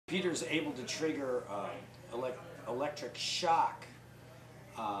Peter's able to trigger electric shock.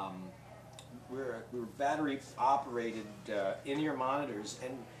 We're battery operated in-ear monitors,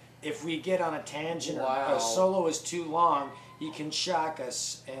 and if we get on a tangent or a solo is too long, he can shock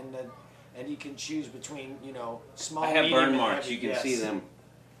us, and he can choose between, you know, small, I have medium, burn and marks. heavy. You can see them.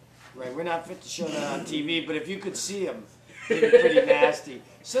 Right, we're not fit to show that on TV, but if you could see them, they'd be pretty nasty.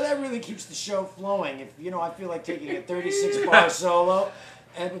 So that really keeps the show flowing. If, you know, I feel like taking a 36-bar solo,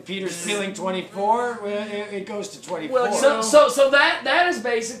 and Peter's feeling 24, it goes to 24. Well, so that is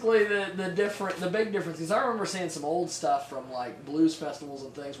basically the big difference. Because I remember seeing some old stuff from like blues festivals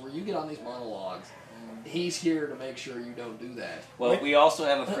and things where you get on these monologues. He's here to make sure you don't do that. Well, we also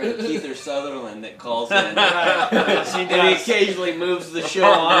have a friend, Keither Sutherland, that calls in. And he occasionally moves the show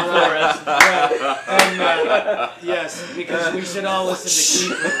on for us. Right. And, yes, because we should all listen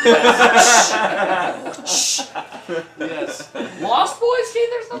to Keither. Yes. Lost Boys,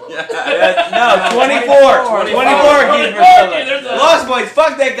 Keither Sutherland? No, 24 Keither Sutherland. Lost Boys,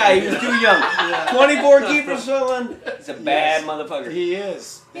 fuck that guy, he was too young. 24 Keither Sutherland. He's a bad motherfucker. He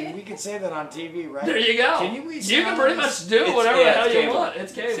is. And we can say that on TV, right? There you go. You can pretty much do whatever the hell you want.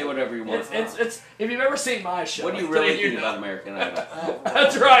 It's cable. Say whatever you want. It's if you've ever seen my show. What do you really think about American Idol?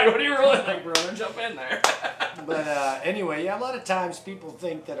 That's right. What do you really think, brother? Jump in there. But anyway, yeah, a lot of times people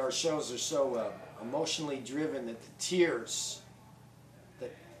think that our shows are so emotionally driven that the tears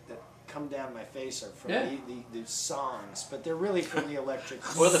that come down my face are from the songs, but they're really from the electric.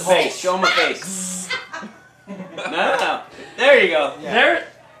 Or the face. Show them a face. No. There you go. Yeah. There.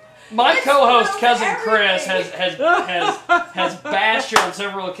 My co-host cousin Chris has bashed you on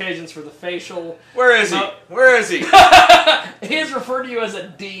several occasions for the facial. Where is he? Where is he? He has referred to you as a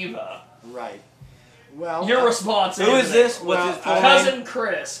diva. Right. Well, your response. Who is this? What's his full name? Cousin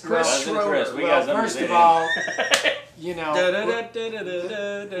Chris. Chris Schroeder. Chris. We well, first of all, you know,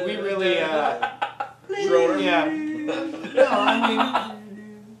 we really, Schroeder. yeah. No, I mean.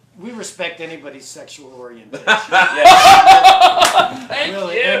 We respect anybody's sexual orientation. Thank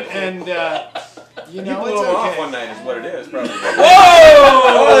really, you. And you know, blew it's him okay. off one night is what it is, probably. Whoa!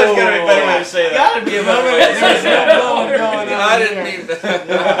 Oh, there's got to be a better way to say that. Gotta be a better way to say that. Going on I didn't here. mean that.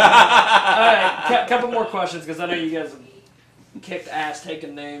 All right, couple more questions because I know you guys have kicked ass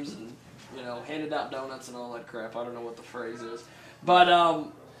taking names and, you know, handed out donuts and all that crap. I don't know what the phrase is, but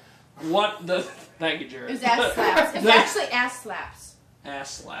thank you, Jared. It was ass slaps. It was actually ass slaps.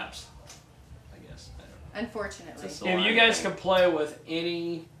 Ass slaps, I guess. I don't know. Unfortunately. If you guys could play with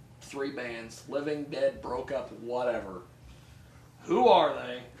any three bands, living, dead, broke up, whatever, who are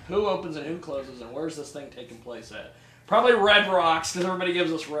they? Who opens and who closes, and where's this thing taking place at? Probably Red Rocks, because everybody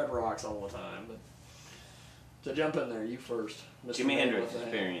gives us Red Rocks all the time. But to jump in there, you first, Mr. Jimi Hendrix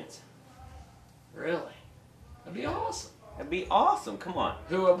Experience. Really? That'd be awesome. That'd be awesome. Come on.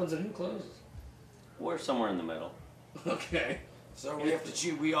 Who opens and who closes? We're somewhere in the middle. Okay. So we have to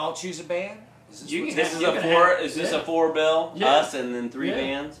choose. We all choose a band. Is this Is this a four bill? Yeah. Us and then three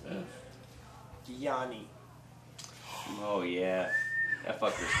bands. Yeah. Yanni. Oh yeah, that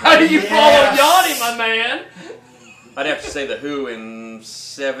fucker's. How do you follow Yanni, my man? I'd have to say The Who in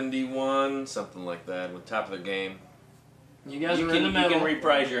 71, something like that, with top of their game. You guys You are in the middle. can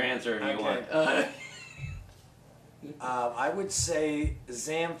reprise your answer if you want. I would say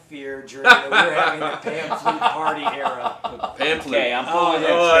Zamfir during we were having the pan flute party era. Pan flute. Okay, I'm pulling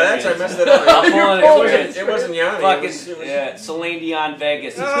that's I messed that up. I'm pulling experience. It wasn't Yanni. Fucking Celine Dion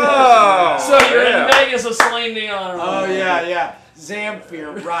Vegas. Oh, so you're in Vegas with Celine Dion. Oh yeah.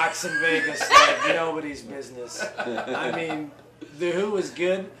 Zamfir rocks in Vegas like nobody's business. I mean, The Who is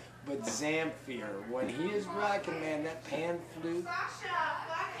good, but Zamfir, when he is rocking, man, that pan flute,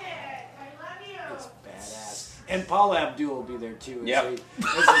 it's badass. And Paula Abdul will be there too. Yep. As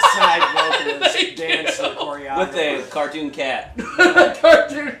a side vocalist, dancer, choreographer. With the cartoon cat.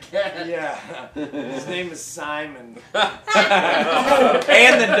 Cartoon cat. Yeah. His name is Simon.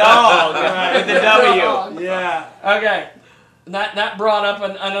 And the dog. With the W. Yeah. Okay. That brought up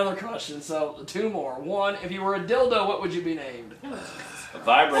another question. So, two more. One, if you were a dildo, what would you be named?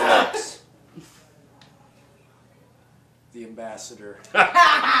 Vibrolux. The ambassador.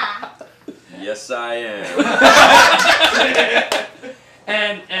 Yes, I am.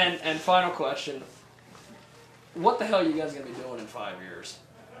 and final question. What the hell are you guys going to be doing in 5 years?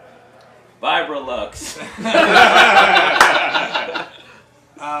 Vibrolux.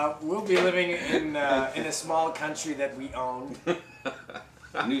 We'll be living in a small country that we own.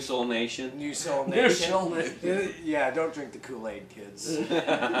 New Soul Nation. New Soul Nation. New Soul Nation. Yeah, don't drink the Kool-Aid, kids.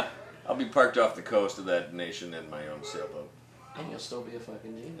 I'll be parked off the coast of that nation in my own sailboat. And you'll still be a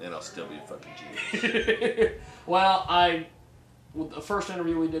fucking genius. And I'll still be a fucking genius. Well, I with the first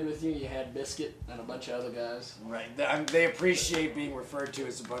interview we did with you, you had Biscuit and a bunch of other guys. Right. They appreciate being referred to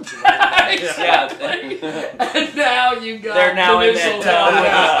as a bunch of other guys. Exactly. And now you got They're now the in new that Soul tub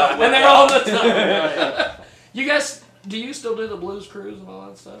Cowboys. with And they're on the tub. You guys, do you still do the Blues Cruise and all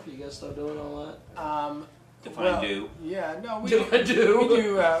that stuff? You guys still doing all that? Define do. Yeah, no, we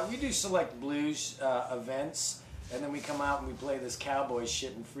do select blues events, and then we come out and we play this Cowboys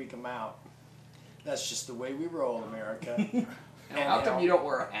shit and freak them out. That's just the way we roll, America. And how come you don't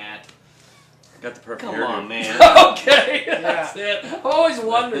wear a hat? Got the perfect Come hairdo. on, man. Okay, that's it. I've always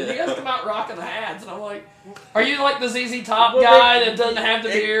wondered. You guys come out rocking the hats, and I'm like, are you like the ZZ Top guy that doesn't have the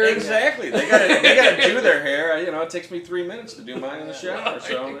beard? Exactly. They gotta do their hair. You know, it takes me 3 minutes to do mine in the shower.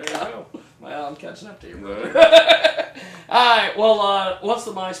 So there you go. Well, I'm catching up to you, brother. All right. Well, what's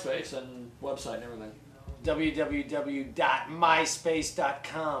the MySpace and website and everything?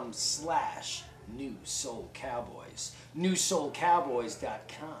 www.myspace.com/NewSoulCowboys.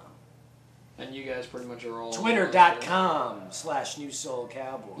 NewSoulCowboys.com. And you guys pretty much are all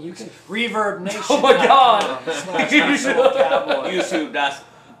Twitter.com/NewSoulCowboys. You can ReverbNation. Oh my God. /NewSoulCowboys.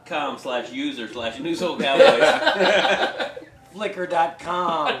 YouTube.com/user/NewSoulCowboys.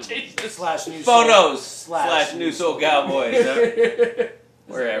 Flickr.com/New Photos/NewSoulCowboys.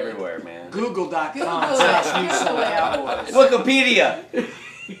 We're everywhere, man. Google.com/NewSoulCowboys. Wikipedia.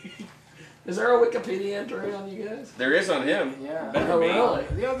 Is there a Wikipedia entry on you guys? There is on him. Yeah. Oh, really?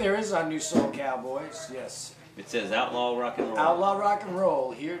 Yeah, there is on New Soul Cowboys. Yes. It says outlaw rock and roll. Outlaw rock and roll,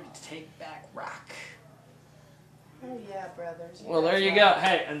 here to take back rock. Oh yeah, brothers. Well, there you go.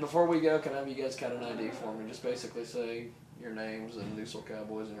 Hey, and before we go, can I have you guys cut an ID for me? Just basically say your names and New Soul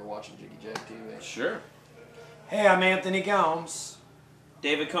Cowboys, and you're watching Jiggy Jag TV. Sure. Hey, I'm Anthony Gomes.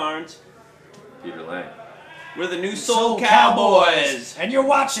 David Carnes. Peter Lang. We're the New Soul Cowboys. And you're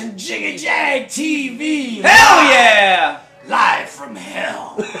watching Jiggy Jag TV. Hell yeah! Live from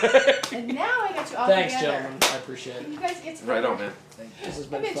hell. And now I got you all Thanks, together. gentlemen. I appreciate it. You guys get together. Right on, man. This has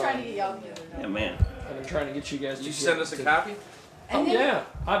I've been been trying to fun. get y'all together. Yeah, man. I've been trying to get you guys Did you to send us a copy? Oh, And then yeah.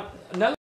 Another